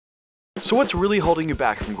So what's really holding you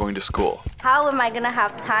back from going to school? How am I gonna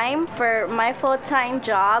have time for my full-time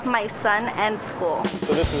job, my son, and school?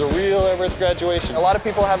 So this is a real Everest graduation. A lot of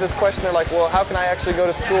people have this question, they're like, well, how can I actually go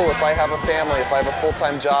to school if I have a family, if I have a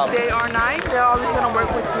full-time job? Day or night, they're always gonna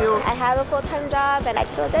work with you. I have a full-time job and I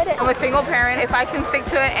still did it. I'm a single parent. If I can stick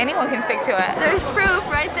to it, anyone can stick to it. There's proof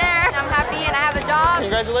right there. I'm happy and I have a job.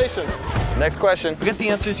 Congratulations. Next question. Get the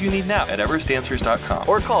answers you need now at EverestAnswers.com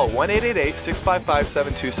or call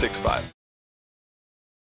 1-888-655-7265.